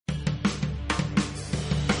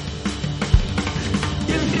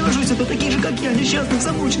найдутся, то такие же, как я, несчастных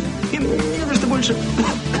замучат. Им не на что больше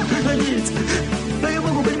надеяться. А я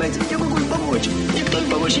могу, понимаете, я могу им помочь. Никто им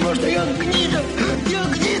помочь не может, а я гнида. Я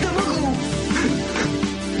гнида могу.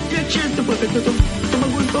 Я честно платить на том, что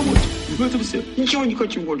могу им помочь. В этом все. Ничего не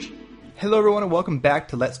хочу больше. Hello, everyone, and welcome back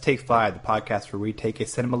to Let's Take 5, the podcast where we take a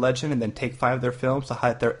cinema legend and then take 5 of their films to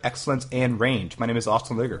highlight their excellence and range. My name is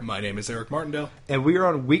Austin Ligger. My name is Eric Martindale. And we are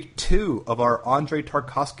on week 2 of our Andrei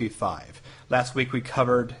Tarkovsky 5. Last week we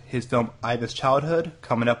covered his film Ivan's Childhood.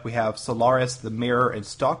 Coming up we have Solaris, The Mirror, and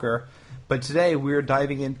Stalker. But today we are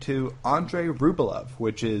diving into Andrei Rublev,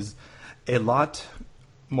 which is a lot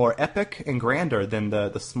more epic and grander than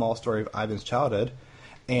the small story of Ivan's Childhood.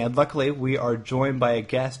 And luckily, we are joined by a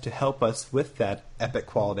guest to help us with that epic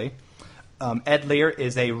quality. Ed Leer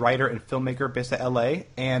is a writer and filmmaker based at L.A.,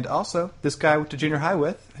 and also this guy I went to junior high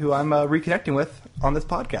with, who I'm reconnecting with on this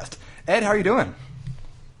podcast. Ed, how are you doing?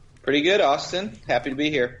 Pretty good, Austin. Happy to be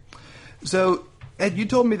here. So, Ed, you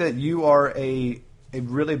told me that you are a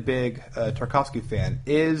really big Tarkovsky fan.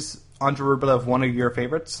 Is Andrei Rublev one of your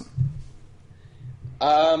favorites?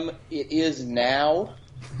 It is now.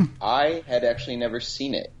 I had actually never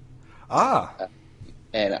seen it.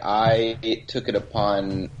 And I took it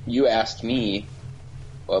upon, you asked me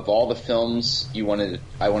of all the films I wanted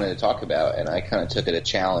to talk about, and I kind of took it a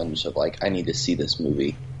challenge of like, I need to see this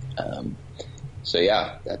movie. So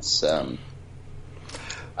yeah, that's,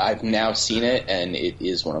 I've now seen it, and it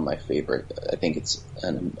is one of my favorite. I think it's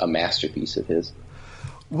a masterpiece of his.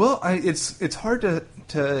 Well, it's hard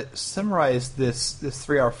to summarize this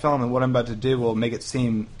 3-hour film, and what I'm about to do will make it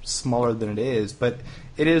seem smaller than it is. But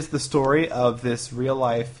it is the story of this real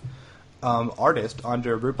life artist,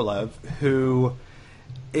 Andrei Rublev, who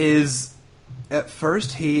is at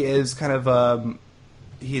first he is kind of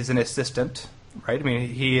he's an assistant, right? I mean,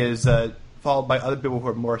 he is followed by other people who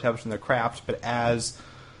are more established in their craft, but as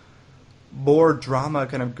more drama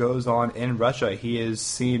kind of goes on in Russia, he is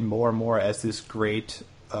seen more and more as this great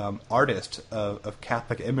artist of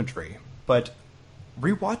Catholic imagery. But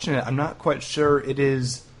rewatching it, I'm not quite sure it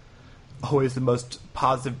is always the most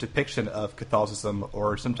positive depiction of Catholicism,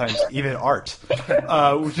 or sometimes even art,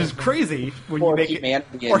 which is crazy when you make it,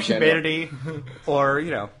 or humanity,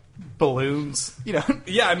 or balloons. Yeah,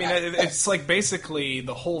 I mean, it's like basically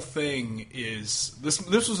the whole thing is this.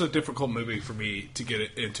 This was a difficult movie for me to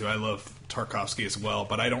get into. I love Tarkovsky as well,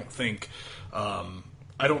 but I don't think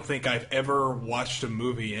I've ever watched a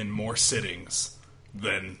movie in more sittings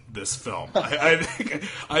than this film. I think,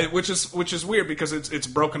 which is weird because it's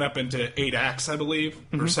broken up into 8 acts, I believe,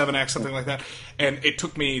 or 7 acts, something like that. And it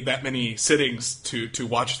took me that many sittings to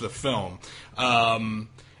watch the film. And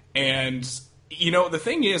the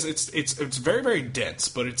thing is, it's very, very dense,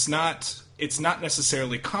 but it's not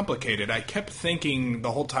necessarily complicated. I kept thinking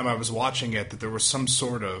the whole time I was watching it that there was some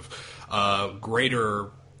sort of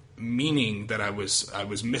greater meaning that I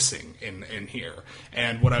was missing in here.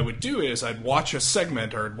 And what I would do is I'd watch a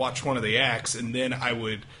segment or I'd watch one of the acts, and then I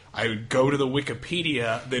would go to the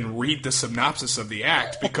Wikipedia, then read the synopsis of the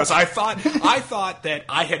act, because I thought that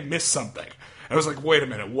I had missed something. I was like, wait a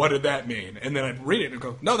minute, what did that mean? And then I'd read it and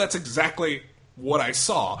go, no, that's exactly what I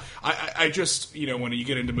saw. I just, when you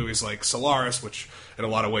get into movies like Solaris, which in a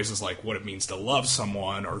lot of ways is like what it means to love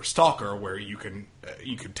someone, or Stalker, where you can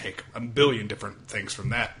take a billion different things from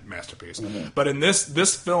that masterpiece. Mm-hmm. But in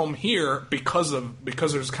this film here, because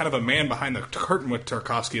there's kind of a man behind the curtain with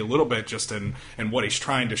Tarkovsky a little bit, just in what he's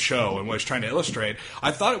trying to show and what he's trying to illustrate,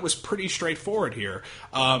 I thought it was pretty straightforward here.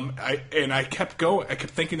 I kept going. I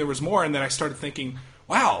kept thinking there was more, and then I started thinking,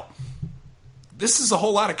 wow, this is a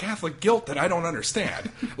whole lot of Catholic guilt that I don't understand.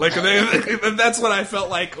 Like, that's what I felt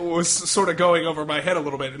like was sort of going over my head a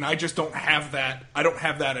little bit, and I just don't have that. I don't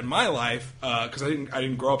have that in my life because I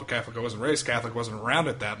didn't grow up a Catholic. I wasn't raised Catholic. Wasn't around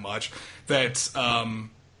it that much. That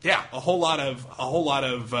a whole lot of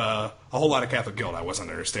Catholic guilt I wasn't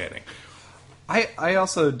understanding. I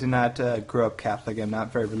also did not grow up Catholic. I'm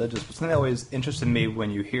not very religious, but something that always interested me when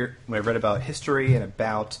I read about history and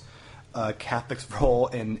about Catholic's role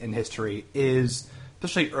in history is,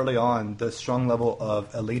 especially early on, the strong level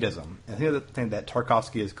of elitism. And I think that's the thing that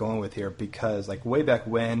Tarkovsky is going with here, because like way back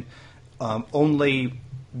when, only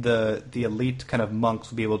the elite kind of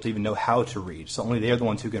monks would be able to even know how to read. So only they're the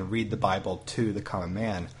ones who can read the Bible to the common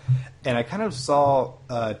man. And I kind of saw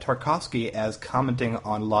Tarkovsky as commenting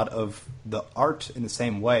on a lot of the art in the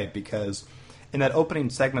same way, because in that opening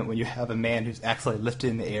segment when you have a man who's actually lifted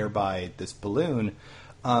in the air by this balloon,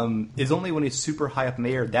 is only when he's super high up in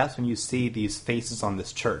the air, that's when you see these faces on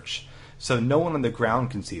this church. So no one on the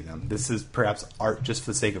ground can see them. This is perhaps art just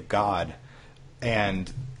for the sake of God,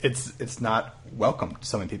 and it's not welcome to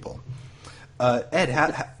so many people.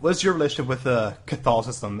 Ed, what's your relationship with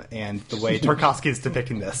Catholicism and the way Tarkovsky is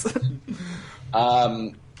depicting this?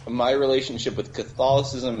 My relationship with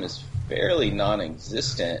Catholicism is fairly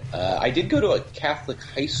non-existent. I did go to a Catholic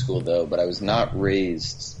high school, though, but I was not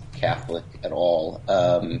raised Catholic at all.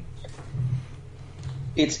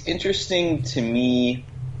 It's interesting to me,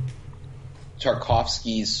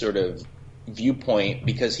 Tarkovsky's sort of viewpoint,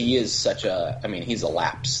 because he is he's a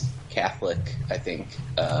lapsed Catholic, I think,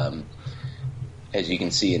 as you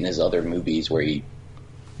can see in his other movies where he,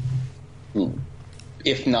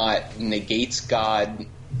 if not negates God,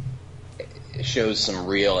 shows some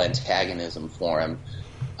real antagonism for him.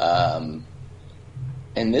 And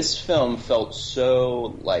this film felt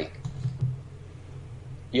so like,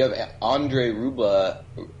 you have Andrei Rublev.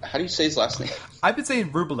 How do you say his last name? I've been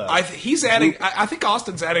saying Rublev. I think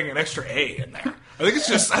Austin's adding an extra A in there. I think it's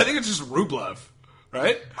just Rublev,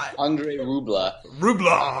 right? Andrei Rublev.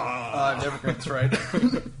 Rublev. Never gets right.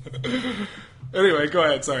 Anyway, go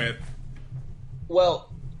ahead. Sorry. Well,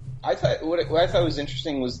 I thought what I thought was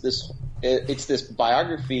interesting was this. It's this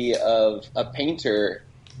biography of a painter,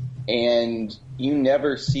 and you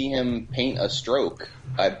never see him paint a stroke,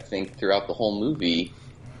 I think, throughout the whole movie.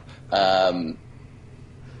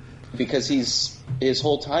 Because his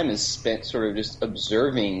whole time is spent sort of just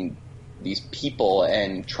observing these people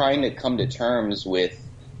and trying to come to terms with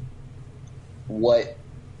what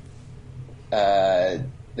the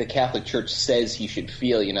Catholic Church says he should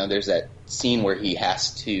feel. You know, there's that scene where he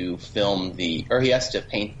has to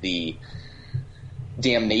paint the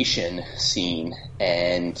damnation scene,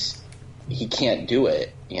 and he can't do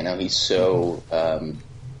it. You know, he's so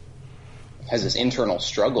has this internal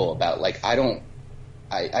struggle about, like, I don't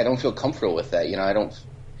feel comfortable with that. You know,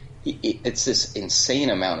 it's this insane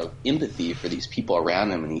amount of empathy for these people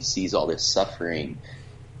around him, and he sees all this suffering.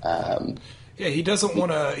 Yeah, he doesn't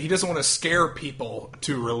want to scare people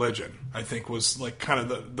to religion, I think, was like kind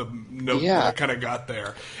of the note that I kind of got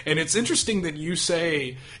there. And it's interesting that you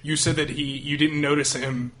said that you didn't notice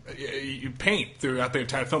him paint throughout the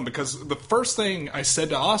entire film, because the first thing I said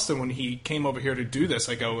to Austin when he came over here to do this,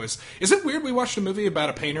 I go, is it weird we watched a movie about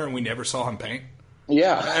a painter and we never saw him paint?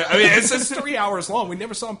 Yeah. I mean, it's 3 hours long. We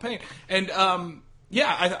never saw him paint. And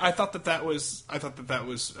I thought that was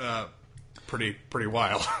pretty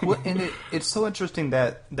wild. Well, and it's so interesting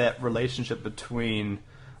that relationship between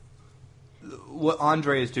what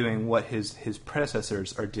Andrei is doing, what his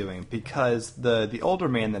predecessors are doing, because the older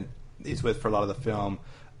man that he's with for a lot of the film,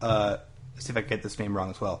 see if I get this name wrong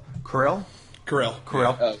as well, Kirill.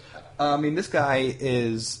 Yeah. I mean, this guy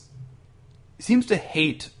seems to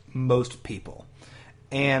hate most people,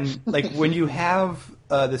 and like when you have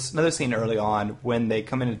this another scene early on when they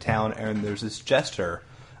come into town and there's this jester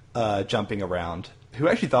jumping around, who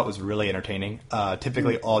I actually thought was really entertaining.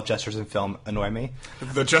 Typically, all jesters in film annoy me.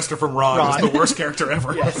 The jester from Ron is the worst character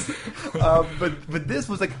ever. Yes, but this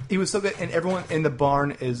was like, he was so good, and everyone in the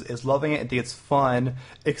barn is loving it and think it's fun,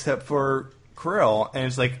 except for Kirill, and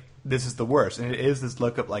it's like, this is the worst. And it is this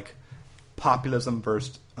look of like populism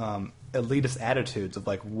versus elitist attitudes of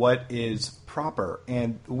like what is proper.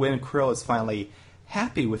 And when Kirill is finally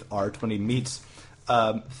happy with art, when he meets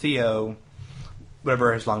Theo,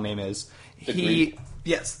 whatever his long name is, he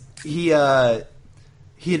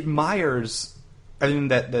admires everything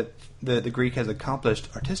that the Greek has accomplished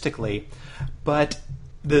artistically, but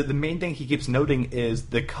the main thing he keeps noting is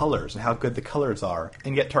the colors and how good the colors are,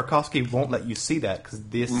 and yet Tarkovsky won't let you see that, because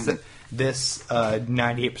this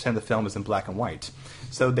 98% of the film is in black and white.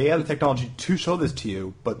 So they have the technology to show this to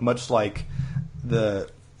you, but much like the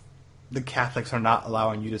Catholics are not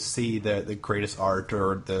allowing you to see the greatest art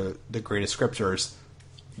or the greatest scriptures,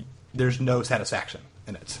 there's no satisfaction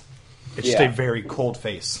in it. It's just a very cold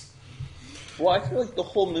face. Well, I feel like the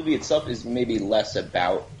whole movie itself is maybe less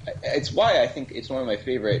about... It's why I think it's one of my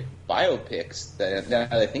favorite biopics, that now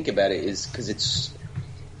that I think about it, is because it's...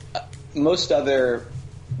 most other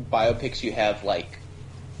biopics you have, like,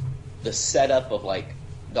 the setup of, like,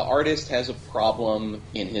 the artist has a problem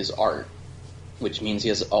in his art, which means he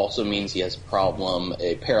has a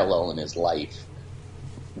parallel in his life,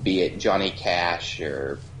 be it Johnny Cash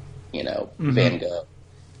or, Van Gogh.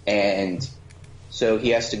 And so he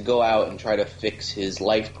has to go out and try to fix his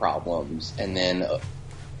life problems, and then,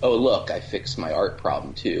 oh, look, I fixed my art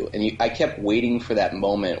problem too. And I kept waiting for that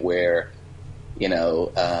moment where,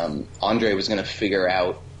 Andrei was going to figure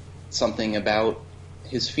out something about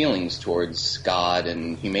his feelings towards God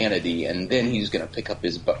and humanity, and then he's going to pick up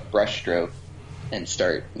his brushstroke and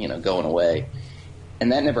start, going away.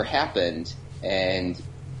 And that never happened, and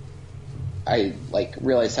I like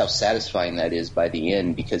realized how satisfying that is by the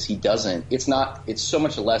end, because he doesn't. It's so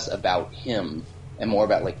much less about him and more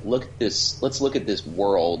about like, let's look at this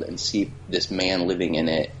world and see this man living in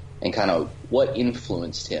it and kind of what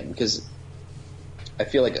influenced him. Because I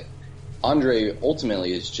feel like Andrei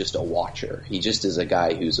ultimately is just a watcher. He just is a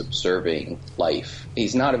guy who's observing life.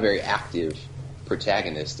 He's not a very active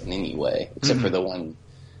protagonist in any way, except for the one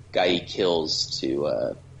guy he kills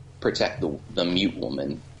to protect the mute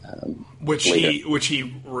woman, which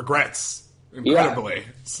he regrets incredibly. Yeah.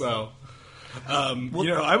 So,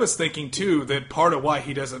 I was thinking too that part of why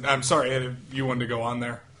he doesn't. I'm sorry, Ed, if you wanted to go on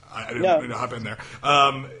there. I didn't hop in there.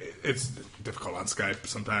 It's difficult on Skype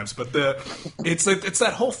sometimes, but it's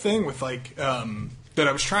that whole thing with like that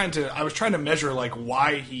I was trying to measure like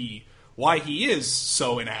why he is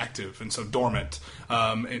so inactive and so dormant,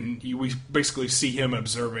 and we basically see him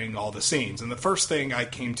observing all the scenes. And the first thing I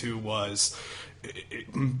came to was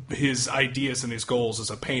his ideas and his goals as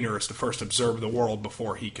a painter is to first observe the world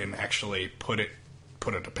before he can actually put it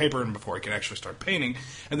to paper and before he can actually start painting.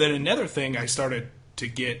 And then another thing I started to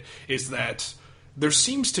get is that there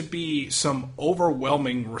seems to be some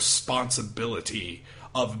overwhelming responsibility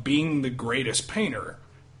of being the greatest painter,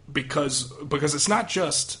 because it's not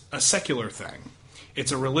just a secular thing,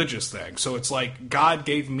 it's a religious thing. So it's like, God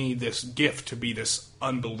gave me this gift to be this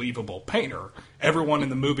unbelievable painter. Everyone in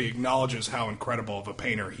the movie acknowledges how incredible of a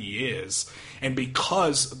painter he is, and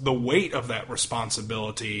because the weight of that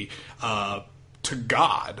responsibility to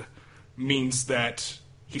God means that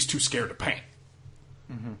he's too scared to paint.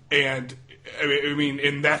 And I mean,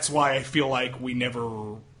 and that's why I feel like we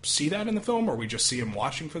never see that in the film, or we just see him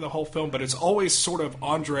watching for the whole film. But it's always sort of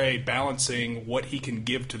Andrei balancing what he can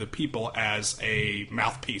give to the people as a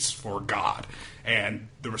mouthpiece for God and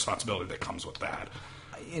the responsibility that comes with that.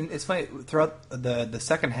 And it's funny, throughout the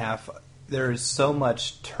second half, there is so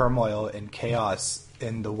much turmoil and chaos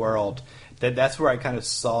in the world that's where I kind of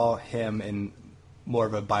saw him in more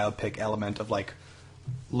of a biopic element of like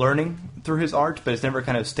learning through his art, but it's never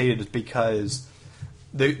kind of stated as because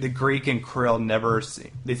the Greek and Kirill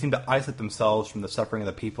they seem to isolate themselves from the suffering of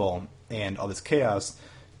the people and all this chaos.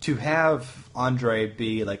 To have Andrei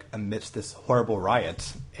be like amidst this horrible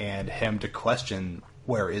riot and him to question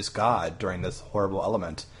where is God during this horrible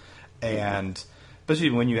element, and especially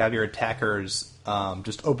when you have your attackers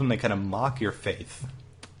just openly kind of mock your faith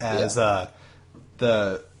as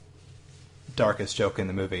the darkest joke in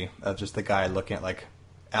the movie of just the guy looking at like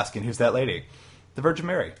asking, who's that lady? The Virgin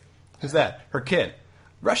Mary. Who's that? Her kid.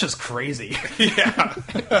 Russia's crazy. Yeah.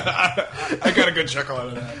 I got a good chuckle out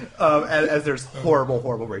of that. As there's horrible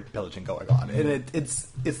rape and pillaging going on. And it's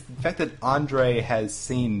the fact that Andrei has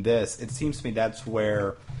seen this, it seems to me that's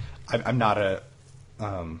where I'm not a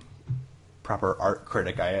proper art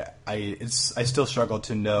critic. I still struggle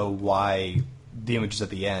to know why the images at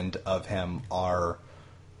the end of him are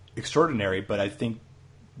extraordinary, but I think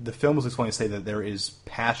the film was just going to say that there is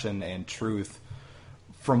passion and truth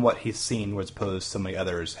from what he's seen, as opposed to so many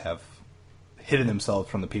others have hidden themselves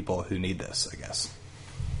from the people who need this, I guess.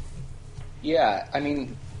 Yeah, I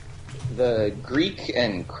mean, the Greek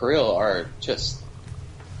and Kirill are just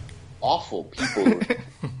awful people with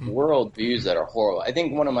world views that are horrible. I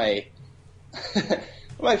think one of my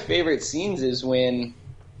favorite scenes is when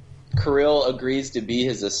Kirill agrees to be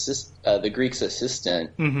his the Greek's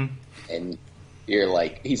assistant, and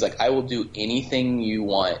he's like, I will do anything you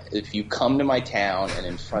want if you come to my town and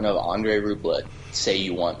in front of Andrei Rublev say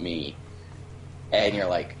you want me. And you're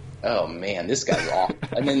like, oh man, this guy's awful.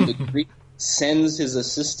 And then the Greek sends his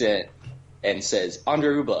assistant and says,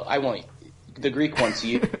 Andrei Rublev, the Greek wants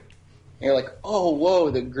you. And you're like, oh whoa,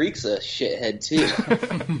 the Greek's a shithead too.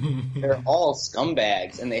 They're all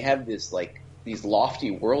scumbags, and they have this like these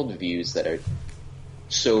lofty worldviews that are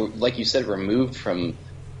so, like you said, removed from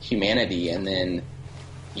humanity. And then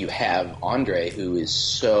you have Andrei, who is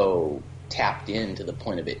so tapped in to the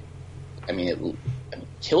point of it. I mean, it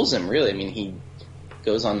kills him, really. I mean, he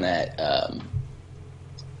goes on that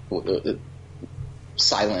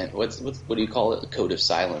silent. What do you call it? Code of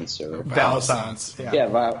silence or vow of silence? Yeah,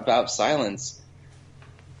 vow of silence.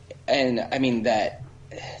 And I mean that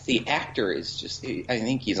the actor is just. I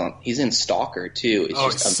think he's in Stalker too.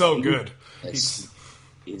 It's so good.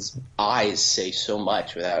 His eyes say so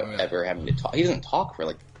much without ever having to talk. He doesn't talk for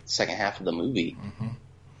like the second half of the movie. Mm-hmm.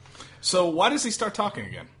 So why does he start talking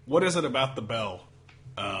again? What is it about the bell?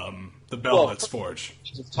 That's forged.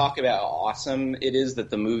 Just talk about how awesome it is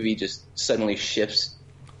that the movie just suddenly shifts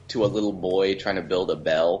to a little boy trying to build a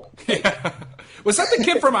bell. Was that the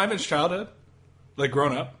kid from Ivan's Childhood? Like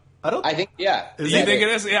grown up? I think, yeah. You think it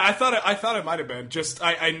is? Yeah, I thought it might have been. Just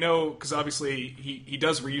I know because obviously he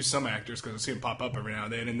does reuse some actors because I see him pop up every now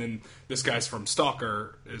and then this guy's from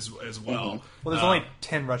Stalker as well. Mm-hmm. Well, there's only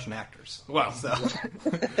 10 Russian actors. Well, so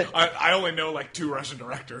I only know like 2 Russian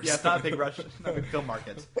directors. Yeah, it's not a big Russian, not a big film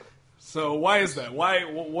market. So why is that?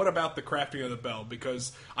 What about the crafting of the bell?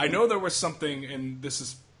 Because I know there was something, and this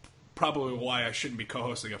is probably why I shouldn't be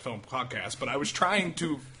co-hosting a film podcast, but I was trying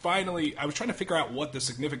to figure out what the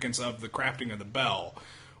significance of the crafting of the bell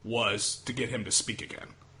was to get him to speak again.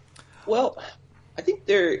 Well, I think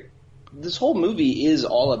this whole movie is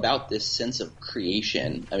all about this sense of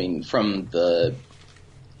creation. I mean, from the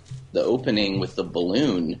opening with the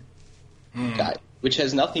balloon guy, which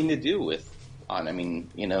has nothing to do with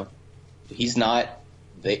he's not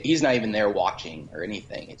even there watching or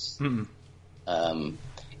anything. It's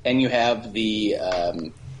and you have the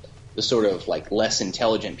sort of like less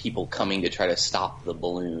intelligent people coming to try to stop the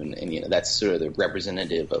balloon, and that's sort of the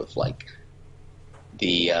representative of like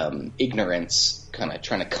the ignorance kind of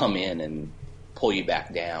trying to come in and pull you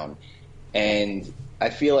back down. And I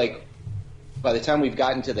feel like by the time we've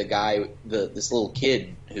gotten to the guy, this little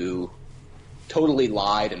kid who totally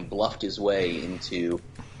lied and bluffed his way into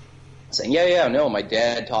saying, no, my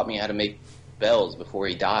dad taught me how to make bells before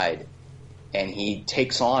he died. And he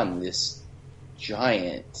takes on this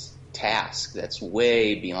giant task that's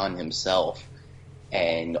way beyond himself,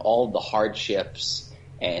 and all the hardships,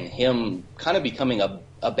 and him kind of becoming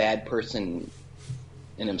a bad person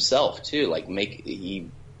in himself too. Like he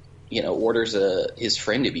orders his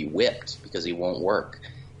friend to be whipped because he won't work,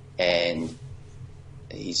 and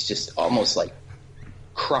he's just almost like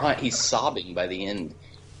crying. He's sobbing by the end,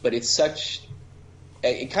 but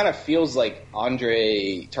it kind of feels like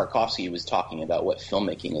Andrei Tarkovsky was talking about what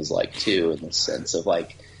filmmaking is like too, in the sense of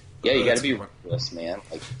like, you got to be ruthless, man,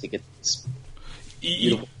 like to get this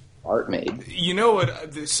beautiful art made. You know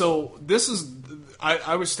what? So this is.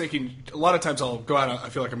 I was thinking a lot of times I'll go out. I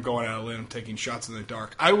feel like I'm going out on a limb, taking shots in the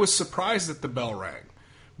dark. I was surprised that the bell rang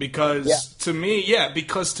because to me,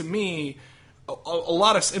 a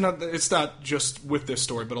lot of, and it's not just with this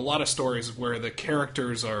story, but a lot of stories where the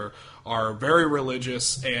characters are very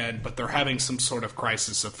religious but they're having some sort of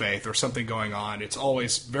crisis of faith or something going on. It's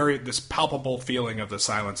always this palpable feeling of the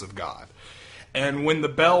silence of God. And when the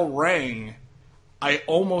bell rang, I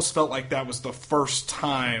almost felt like that was the first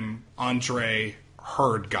time Andrei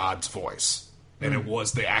heard God's voice, and it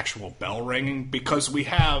was the actual bell ringing, because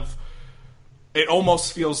it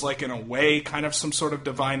almost feels like, in a way, kind of some sort of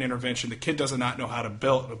divine intervention. The kid does not know how to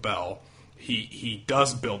build a bell. He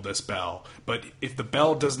does build this bell, but if the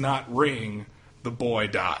bell does not ring, the boy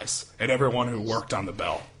dies. And everyone who worked on the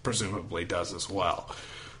bell presumably does as well.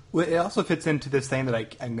 Well, it also fits into this thing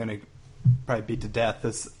that I'm going to probably beat to death,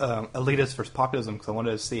 this elitist versus populism, because I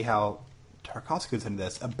wanted to see how Tarkovsky was into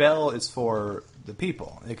this. A bell is for the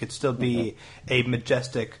people. It could still be a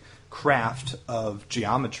majestic craft of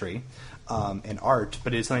geometry and art,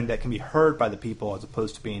 but it's something that can be heard by the people as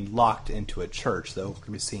opposed to being locked into a church, though it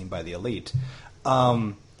can be seen by the elite.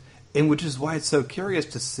 And which is why it's so curious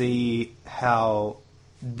to see how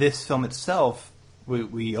this film itself,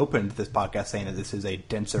 we opened this podcast saying that this is a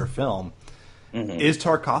denser film. Is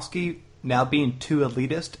Tarkovsky now being too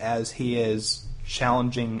elitist as he is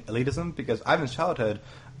challenging elitism? Because Ivan's Childhood,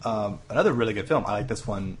 another really good film, I like this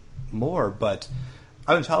one more, but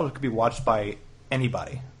Ivan's Childhood could be watched by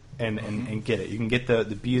anybody and get it. You can get the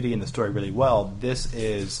beauty and the story really well. This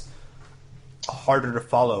is harder to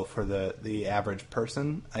follow for the average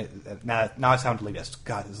person. Now I sound elitist.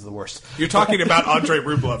 God, this is the worst. You're talking about Andrei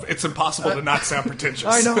Rublev. It's impossible to not sound pretentious.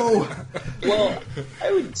 I know. Well,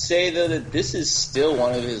 I would say, though, that this is still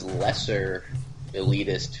one of his lesser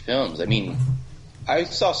elitist films. I mean, I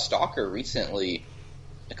saw Stalker recently,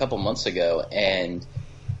 a couple months ago, and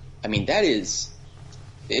I mean,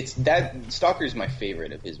 Stalker is my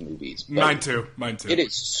favorite of his movies. Mine too. It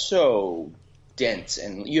is so dense,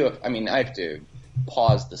 and I have to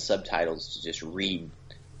pause the subtitles to just read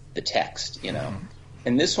the text,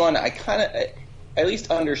 And this one, I kind of, at least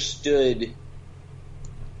understood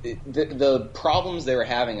the problems they were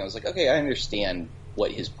having. I was like, okay, I understand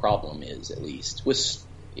what his problem is, at least. With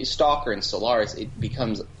Stalker and Solaris, he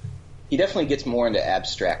definitely gets more into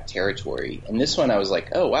abstract territory. And this one, I was like,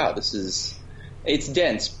 oh wow, it's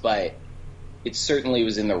dense, but it certainly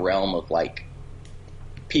was in the realm of like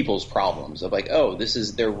people's problems of like, oh,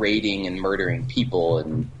 they're raiding and murdering people,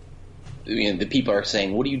 and the people are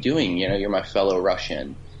saying, what are you doing? You're my fellow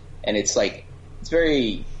Russian. And it's like,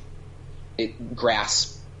 I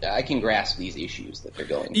can grasp these issues that they're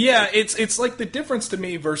going through. Yeah, it's like the difference to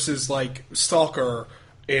me versus like Stalker,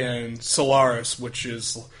 and Solaris, which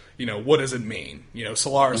is, what does it mean?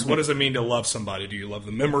 Solaris, what does it mean to love somebody? Do you love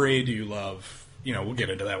the memory? Do you love, we'll get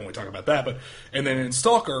into that when we talk about that. And then in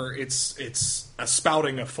Stalker, it's a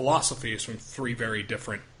spouting of philosophies from three very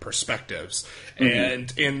different perspectives.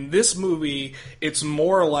 And in this movie, it's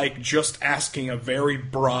more like just asking a very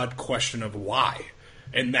broad question of why.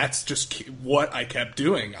 And that's just what I kept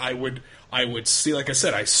doing. I would see, like I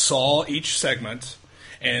said, I saw each segment,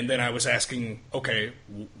 and then I was asking, okay,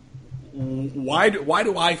 why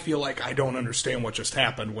do I feel like I don't understand what just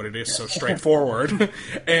happened when it is so straightforward?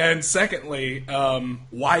 And secondly,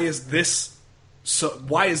 why is this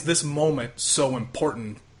moment so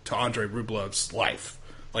important to Andrei Rublev's life?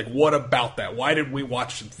 Like, what about that? Why did we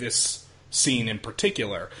watch this scene in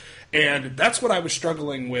particular? And that's what I was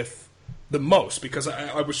struggling with the most, because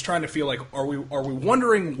I was trying to feel like, are we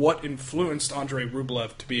wondering what influenced Andrei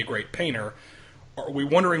Rublev to be a great painter? Are we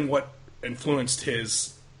wondering what influenced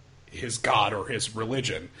his God or his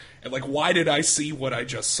religion? And like, why did I see what I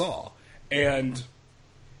just saw? And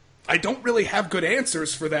I don't really have good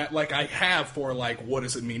answers for that, like I have for, like, what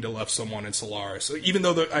does it mean to love someone in Solaris? So even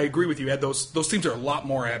though I agree with you, Ed, those themes are a lot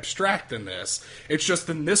more abstract than this. It's just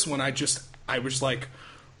in this one, I was like,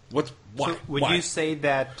 why? So would you say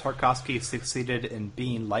that Tarkovsky succeeded in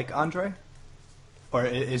being like Andrei? Or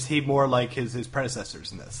is he more like his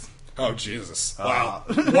predecessors in this? Oh, Jesus. Wow.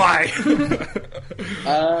 Why?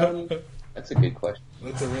 That's a good question.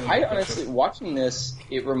 I honestly, watching this,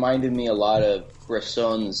 it reminded me a lot of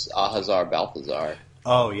Bresson's Ahazar Balthazar.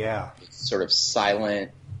 Oh, yeah. It's sort of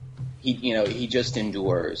silent. He just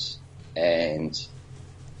endures. And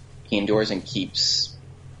he endures and keeps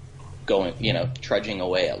going, trudging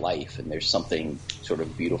away at life. And there's something sort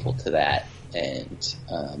of beautiful to that. And,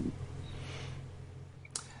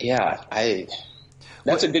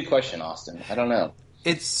 that's a good question, Austin. I don't know.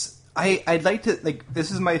 I'd like to, this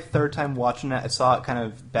is my third time watching it. I saw it kind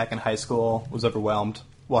of back in high school, was overwhelmed.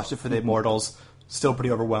 Watched it for the Immortals, still pretty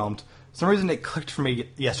overwhelmed. For some reason it clicked for me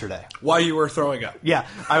yesterday. While you were throwing up. Yeah,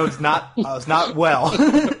 I was not well.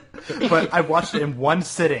 But I watched it in one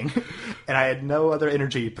sitting, and I had no other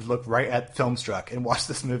energy but look right at Filmstruck and watch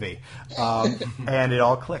this movie. And it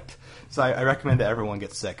all clicked. So I recommend that everyone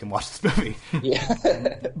get sick and watch this movie.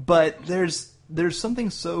 Yeah. But there's something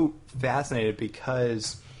so fascinating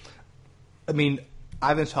because, I mean,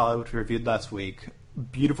 Ivan Child, which we reviewed last week,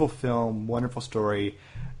 beautiful film, wonderful story,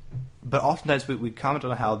 but oftentimes we comment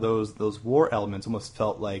on how those war elements almost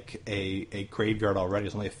felt like a graveyard already.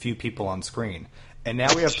 There's only a few people on screen. And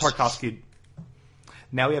now we have Tarkovsky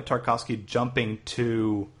jumping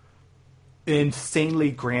to an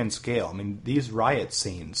insanely grand scale. I mean, these riot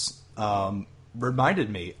scenes reminded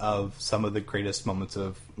me of some of the greatest moments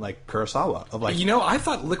of, like, Kurosawa. Of, like, I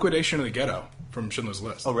thought Liquidation of the Ghetto from Schindler's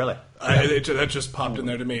List. Oh, really? That just popped in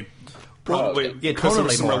there to me. Probably because there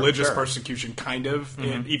was some religious persecution, kind of,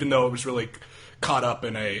 and even though it was really caught up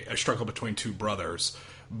in a struggle between two brothers.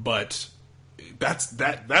 But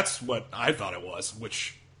that's what I thought it was,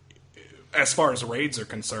 which, as far as raids are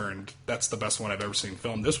concerned, that's the best one I've ever seen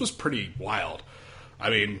filmed. This was pretty wild. I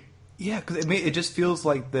mean... Yeah, because it just feels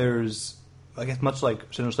like there's, I guess, much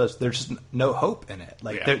like Schindler's List, there's just no hope in it.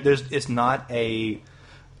 Like, it's not a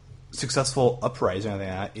successful uprising or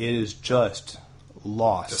anything like that. It is just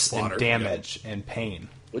loss and damage and pain.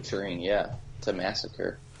 Butchering, yeah. It's a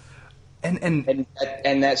massacre.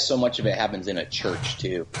 And that so much of it happens in a church,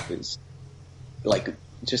 too. It's like,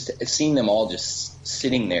 just seeing them all just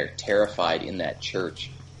sitting there terrified in that church,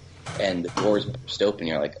 and the doors burst open,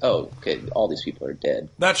 you're like, oh, okay, all these people are dead.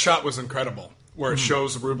 That shot was incredible, where it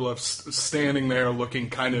shows Rublev standing there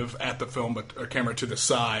looking kind of at the film, but a camera to the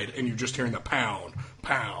side, and you're just hearing the pound,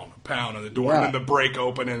 pound, pound on the door, and then the break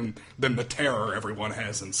open, and then the terror everyone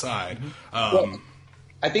has inside. Well,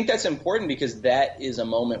 I think that's important because that is a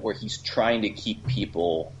moment where he's trying to keep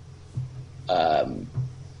people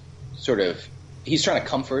he's trying to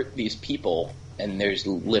comfort these people, and there's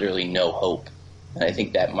literally no hope. And I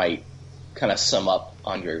think that might kind of sum up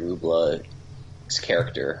Andrei Rublev's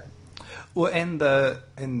character. Well, in the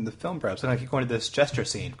film, perhaps, I'm going to keep going to this gesture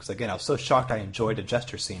scene, because, again, I was so shocked I enjoyed a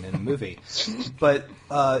gesture scene in a movie. But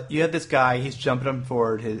you have this guy, he's jumping up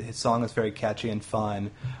forward, his song is very catchy and fun.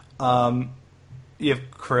 You have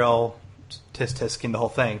Krill, tisk-tisking, the whole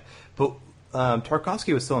thing. But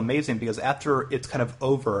Tarkovsky was so amazing, because after it's kind of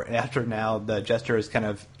over, and after now the jester is kind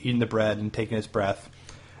of eating the bread and taking his breath,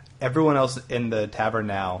 everyone else in the tavern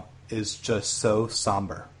now is just so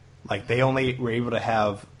somber. Like, they only were able to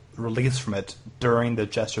have release from it during the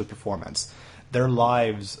jester's performance. Their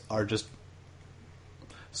lives are just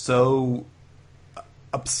so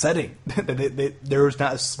upsetting. There was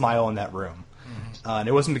not a smile in that room. And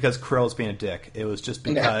it wasn't because Kirill's being a dick. It was just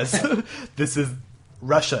because this is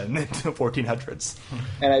Russia in the 1400s.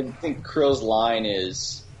 And I think Kirill's line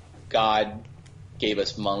is, God gave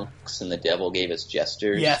us monks and the devil gave us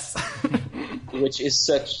jesters. Yes. Which is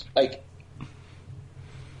such, like,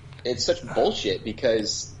 it's such bullshit,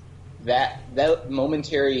 because that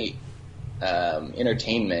momentary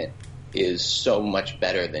entertainment is so much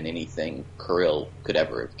better than anything Kirill could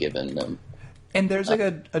ever have given them. And there's like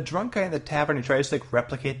a drunk guy in the tavern who tries to like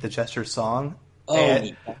replicate the Jester song. Oh, and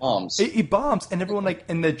he bombs. He bombs, and everyone like,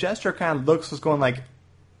 and the Jester kind of looks, was going like,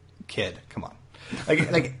 "Kid, come on."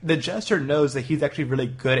 Like the Jester knows that he's actually really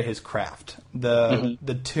good at his craft. The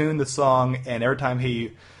tune, the song, and every time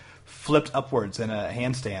he flipped upwards in a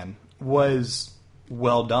handstand was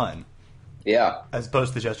well done. Yeah, as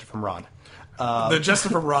opposed to the Jester from Ron. The Jester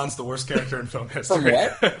from Ron's the worst character in film history. From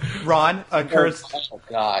what? Ron occurs. Oh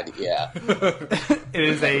God, yeah. It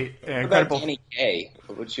is an incredible. What about Danny Kaye?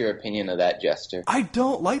 What's your opinion of that Jester? I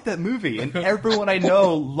don't like that movie, and everyone I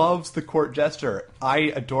know loves the court Jester.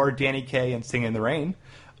 I adore Danny Kaye in Singing in the Rain,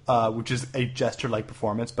 which is a Jester-like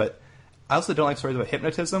performance, but I also don't like stories about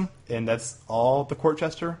hypnotism, and that's all the court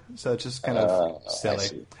Jester, so it's just kind of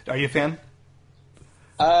silly. Are you a fan?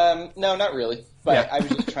 No, not really. But Yeah. I was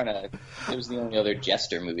just trying to. It was the only other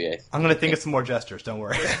Jester movie. I'm going to think of some more Jesters. Don't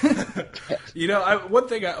worry. You know, what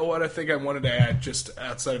I think I wanted to add just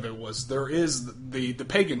outside of it was there is the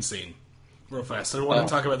pagan scene. Real fast, I don't want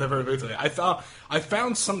to talk about that very briefly. I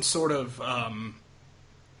found some sort of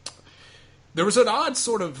there was an odd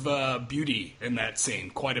sort of beauty in that scene,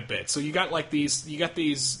 quite a bit. So you got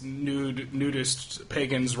these nudist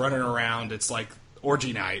pagans running around. It's like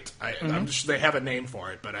orgy night. I'm just, they have a name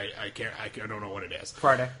for it, but I don't know what it is.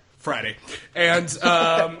 Friday. And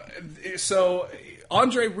so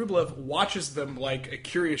Andrei Rublev watches them like a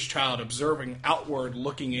curious child, observing outward,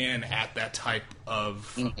 looking in at that type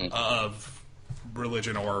of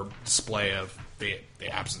religion or display of the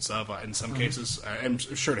absence of, in some cases. I'm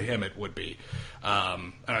sure to him it would be.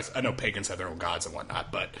 I know pagans have their own gods and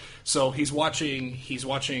whatnot, but so he's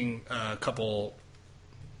watching a couple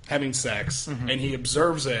having sex, and he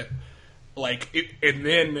observes it, and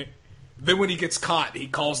then when he gets caught, he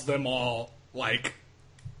calls them all like,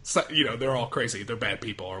 they're all crazy, they're bad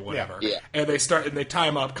people or whatever. Yeah. And they tie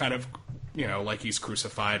him up kind of, like he's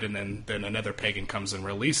crucified, and then another pagan comes and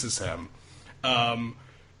releases him.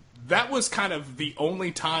 That was kind of the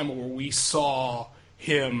only time where we saw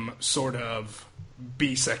him sort of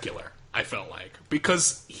be secular, I felt like,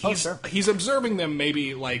 because he's observing them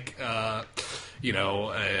maybe like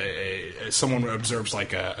someone observes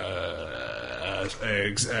like a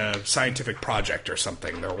scientific project or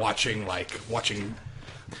something. They're watching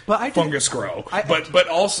fungus grow, but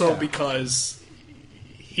also because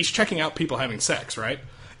he's checking out people having sex, right?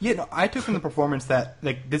 Yeah, no, I took from the performance that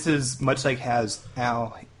this is much like has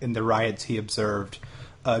Al in the riots. He observed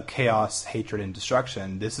chaos, hatred, and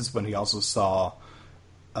destruction. This is when he also saw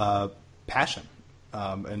passion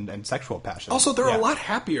and sexual passion. Also, they're a lot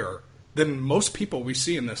happier than most people we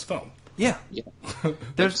see in this film. Yeah.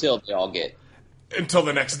 Until they all get... Until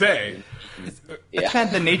the next day. It's kind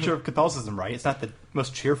of the nature of Catholicism, right? It's not the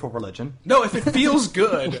most cheerful religion. No, if it feels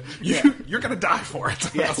good, you're going to die for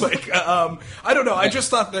it. Yes. I don't know. I just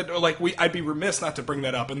thought that I'd be remiss not to bring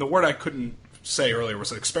that up. And the word I couldn't say earlier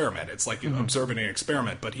was experiment. It's like observing an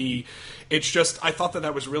experiment. But I thought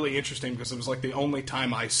that was really interesting because it was like the only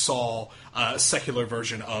time I saw a secular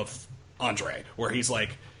version of Andrei, where he's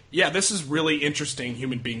like, yeah, this is really interesting,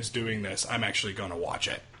 human beings doing this. I'm actually going to watch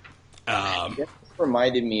it. It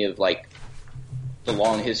reminded me of the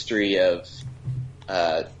long history of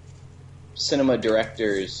cinema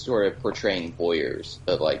directors sort of portraying voyeurs.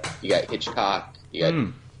 But you got Hitchcock, you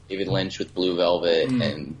got David Lynch with Blue Velvet,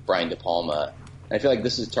 and Brian De Palma. And I feel like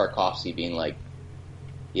this is Tarkovsky being like,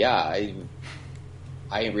 yeah,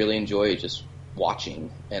 I really enjoy just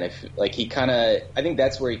watching. And I think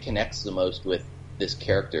that's where he connects the most with this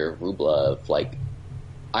character, Rublev.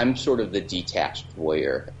 I'm sort of the detached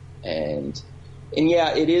voyeur. And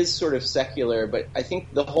yeah, it is sort of secular, but I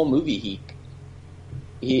think the whole movie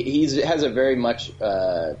he has a very much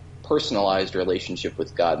personalized relationship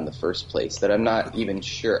with God in the first place that I'm not even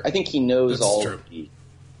sure. I think he knows the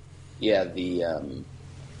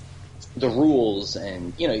rules,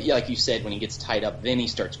 and like you said, when he gets tied up, then he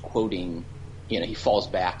starts quoting. He falls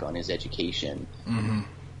back on his education,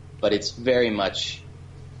 but it's very much.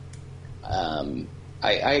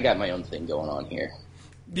 I got my own thing going on here.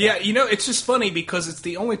 Yeah, it's just funny because it's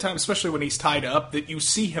the only time, especially when he's tied up, that you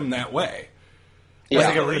see him that way.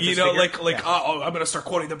 Yeah, oh, I'm going to start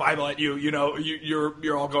quoting the Bible at you.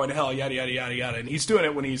 You're all going to hell. Yada yada yada yada. And he's doing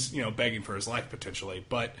it when he's begging for his life potentially,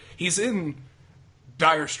 but he's in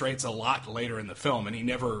dire straits a lot later in the film, and he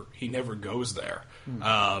never goes there.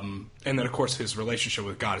 And then of course his relationship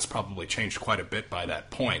with God has probably changed quite a bit by that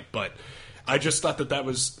point. But I just thought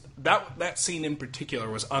that scene in particular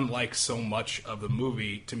was unlike so much of the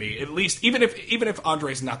movie to me. At least even if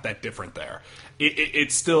Andrei's not that different there,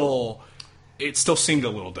 it still seemed a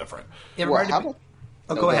little different. Go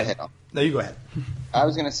ahead. No, you go ahead. I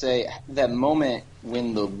was going to say, that moment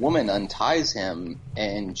when the woman unties him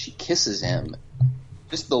and she kisses him,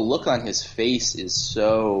 just the look on his face is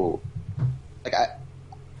so...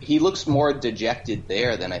 he looks more dejected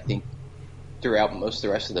there than I think throughout most of the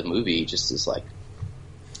rest of the movie. He just is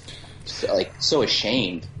so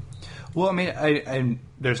ashamed. Well, I mean, I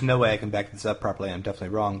there's no way I can back this up properly. I'm definitely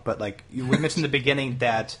wrong. But we mentioned in the beginning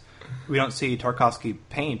that we don't see Tarkovsky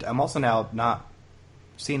paint. I'm also now not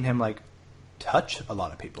seeing him touch a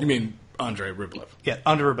lot of people. You mean Andrei Rublev? Yeah,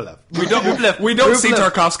 Andrei Rublev. We don't see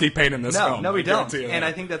Tarkovsky paint in this film. No, we don't. And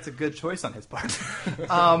I think that's a good choice on his part.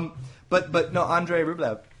 But no, Andrei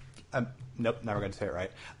Rublev. Nope, never going to say it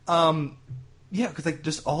right. Yeah, because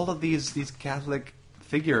just all of these Catholic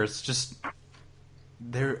figures, just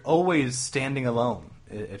they're always standing alone.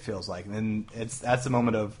 It feels like, and that's a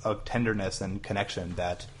moment of tenderness and connection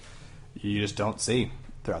that you just don't see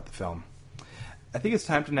throughout the film. I think it's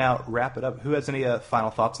time to now wrap it up. Who has any final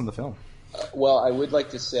thoughts on the film? Well, I would like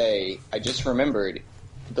to say, I just remembered,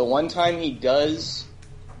 the one time he does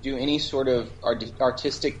do any sort of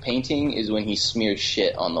artistic painting is when he smears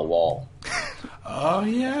shit on the wall. Oh,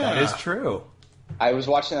 yeah. That is true. I was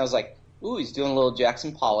watching, I was like, ooh, he's doing a little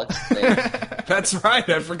Jackson Pollock thing. That's right,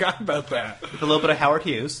 I forgot about that. With a little bit of Howard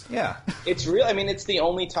Hughes. Yeah. It's real. I mean, it's the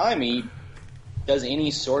only time he does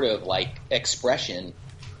any sort of, expression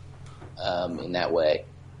in that way.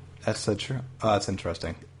 That's so true. Oh, that's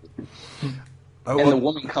interesting. The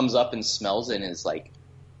woman comes up and smells it and is like,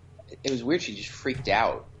 it was weird. She just freaked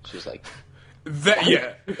out. She was like,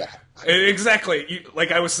 yeah, exactly.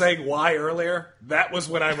 Like I was saying, why earlier? That was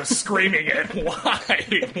when I was screaming it.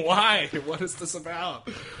 Why? What is this about?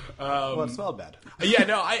 Well, it smelled bad. Yeah,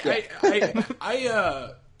 no, I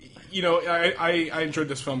enjoyed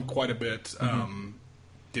this film quite a bit.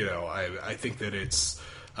 I think that it's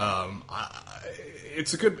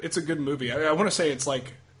a good movie. I want to say it's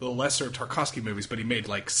like the lesser Tarkovsky movies, but he made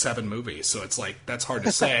 7 movies, so it's that's hard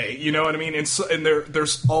to say. You know what I mean? And they're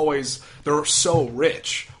so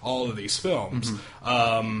rich, all of these films,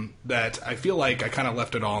 that I feel like I kind of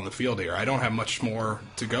left it all on the field here. I don't have much more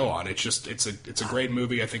to go on. It's just it's a great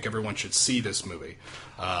movie. I think everyone should see this movie.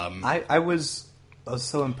 I was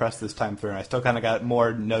so impressed this time through, and I still kind of got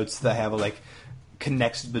more notes that have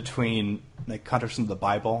connections between context from the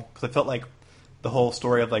Bible, because I felt like the whole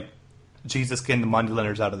story of Jesus getting the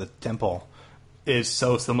moneylenders out of the temple is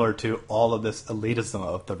so similar to all of this elitism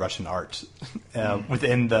of the Russian art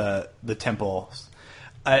within the temples.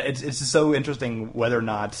 It's just so interesting whether or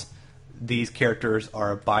not these characters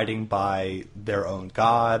are abiding by their own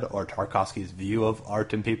God or Tarkovsky's view of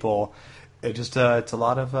art and people. It's a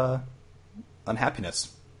lot of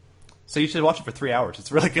So you should watch it for 3 hours.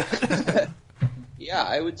 It's really good. Yeah,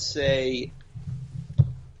 I would say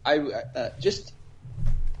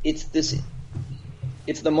it's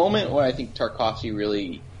the moment where I think Tarkovsky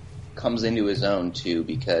really comes into his own too,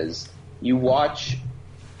 because you watch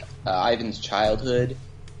Ivan's childhood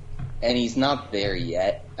and he's not there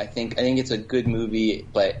yet. I think it's a good movie,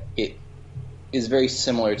 but it is very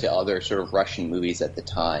similar to other sort of Russian movies at the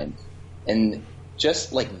time. And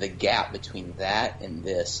just the gap between that and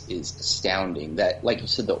this is astounding. That, like you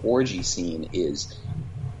said, the orgy scene is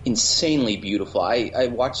insanely beautiful. I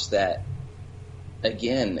watched that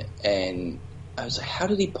again, and I was like, how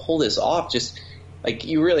did he pull this off? Just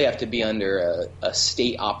you really have to be under a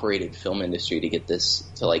state-operated film industry to get this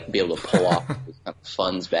to be able to pull off these kind of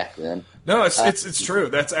funds back then. No, it's true.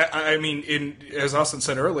 That's as Austin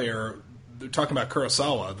said earlier, they're talking about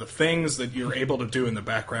Kurosawa. The things that you're able to do in the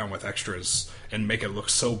background with extras and make it look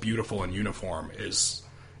so beautiful and uniform is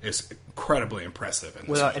incredibly impressive.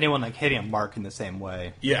 Without anyone hitting a mark in the same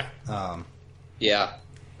way. Yeah. Yeah,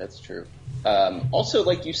 that's true. Also,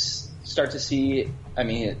 you start to see,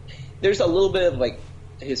 there's a little bit of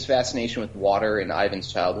his fascination with water in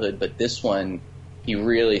Ivan's childhood, but this one, he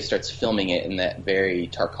really starts filming it in that very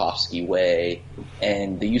Tarkovsky way,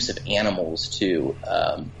 and the use of animals too.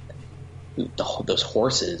 Those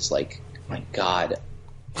horses, my God,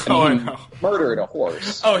 I know. Murdered a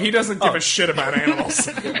horse. Oh, he doesn't give a shit about animals.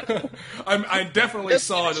 I definitely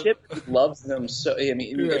saw it. He loves them so. I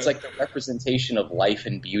mean, it's like the representation of life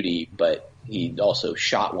and beauty, but he also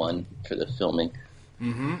shot one for the filming.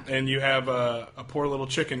 Mm-hmm. And you have a poor little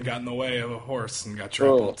chicken got in the way of a horse and got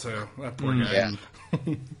trampled too. That poor guy.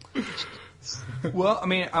 Yeah. Well, I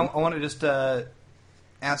mean, I want to just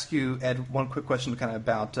ask you, Ed, one quick question kind of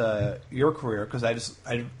about your career, because I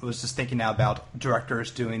was just thinking now about directors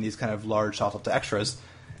doing these kind of large shots to extras.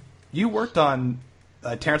 You worked on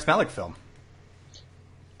a Terence Malick film.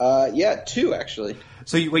 Yeah, 2 actually.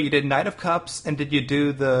 So you did Night of Cups, and did you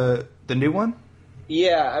do the new one?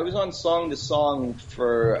 Yeah, I was on Song to Song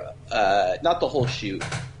for not the whole shoot,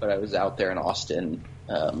 but I was out there in Austin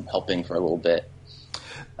helping for a little bit.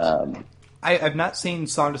 I've not seen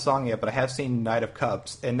Song to Song yet, but I have seen Night of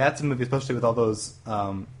Cups, and that's a movie especially with all those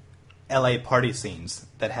L.A. party scenes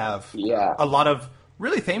that have a lot of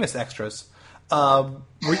really famous extras.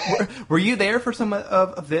 Were you there for some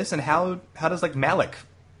of this, and how does like Malick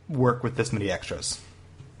work with this many extras?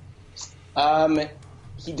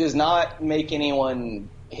 He does not make anyone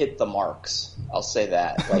hit the marks. I'll say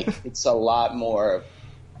that. Like it's a lot more.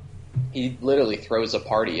 He literally throws a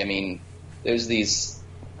party. I mean, there's these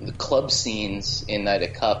club scenes in Night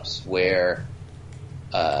of Cups where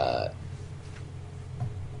my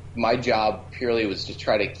job purely was to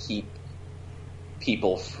try to keep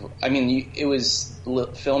people. It was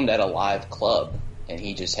filmed at a live club, and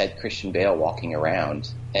he just had Christian Bale walking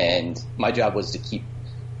around, and my job was to keep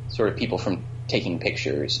sort of people from taking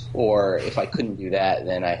pictures. Or if I couldn't do that,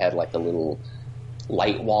 then I had like a little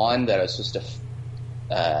light wand that I was supposed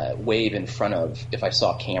to wave in front of if I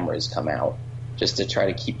saw cameras come out, just to try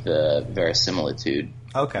to keep the verisimilitude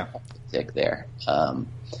there.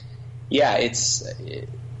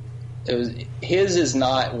 His is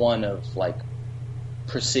not one of like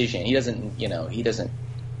precision. He doesn't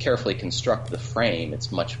carefully construct the frame.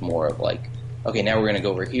 It's much more of like, okay, now we're going to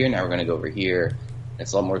go over here, now we're going to go over here.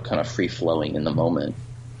 It's a lot more kind of free-flowing in the moment.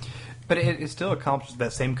 But it still accomplishes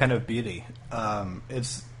that same kind of beauty.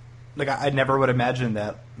 It's like I never would imagine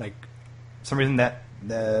that, like, for some reason that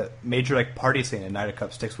the major like party scene in Night of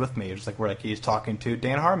Cups sticks with me. It's like where like he's talking to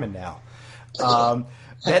Dan Harmon now.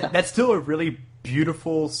 That's still a really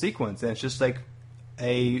beautiful sequence, and it's just like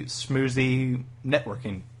a smoozy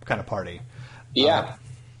networking kind of party. Yeah.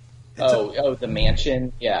 The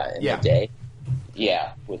mansion. Yeah. In the day.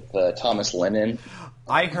 Yeah, with Thomas Lennon.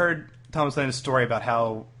 I heard Thomas Lennon's story about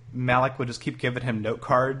how Malick would just keep giving him note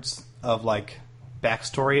cards of like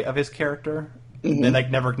backstory of his character, and then like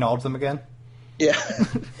never acknowledge them again. Yeah.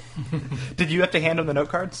 Did you have to hand him the note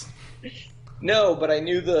cards? No, but I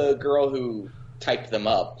knew the girl who typed them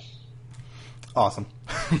up. Awesome.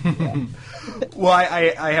 Well,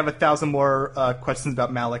 I have 1,000 more questions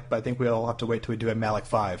about Malick, but I think we'll have to wait till we do a Malick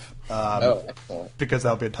 5. Excellent. Because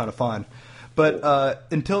that'll be a ton of fun. But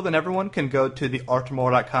until then, everyone can go to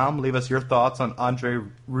theartofmore.com. Leave us your thoughts on Andrei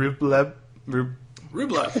Rublev.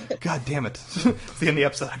 Rublev. God damn it. It's the end of the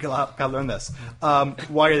episode. I gotta learn this.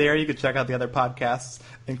 While you're there, you can check out the other podcasts,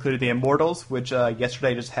 including The Immortals, which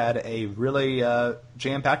yesterday just had a really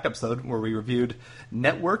jam-packed episode where we reviewed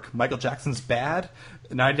Network, Michael Jackson's Bad,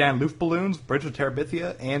 99 Luft Balloons, Bridge of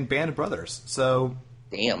Terabithia, and Band of Brothers. So,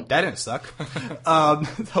 damn, that didn't suck.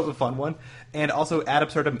 That was a fun one. And also, Ad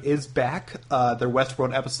Absurdum is back. Their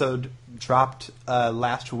Westworld episode dropped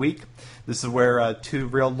last week. This is where 2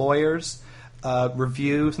 real lawyers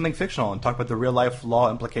review something fictional and talk about the real-life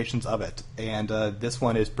law implications of it. And this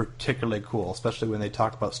one is particularly cool, especially when they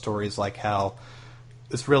talk about stories like how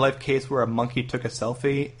this real-life case where a monkey took a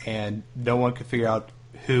selfie and no one could figure out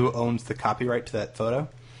who owns the copyright to that photo.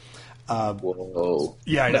 Whoa.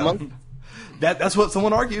 Yeah, I know. That's what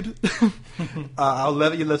someone argued. I'll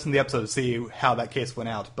let you listen to the episode to see how that case went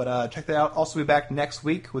out. But check that out. Also, be back next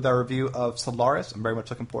week with our review of Solaris. I'm very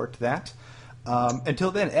much looking forward to that.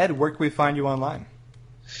 Until then, Ed, where can we find you online?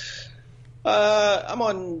 I'm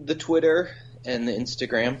on the Twitter and the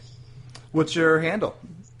Instagram. What's your handle?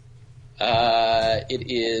 It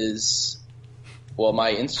is... Well,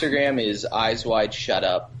 my Instagram is Eyes Wide Shut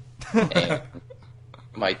Up. And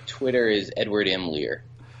my Twitter is Edward M. Leer.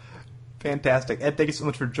 Fantastic. Ed, thank you so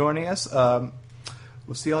much for joining us. We'll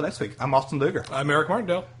see you all next week. I'm Austin Luger. I'm Eric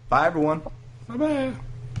Martindale. Bye, everyone. Bye-bye.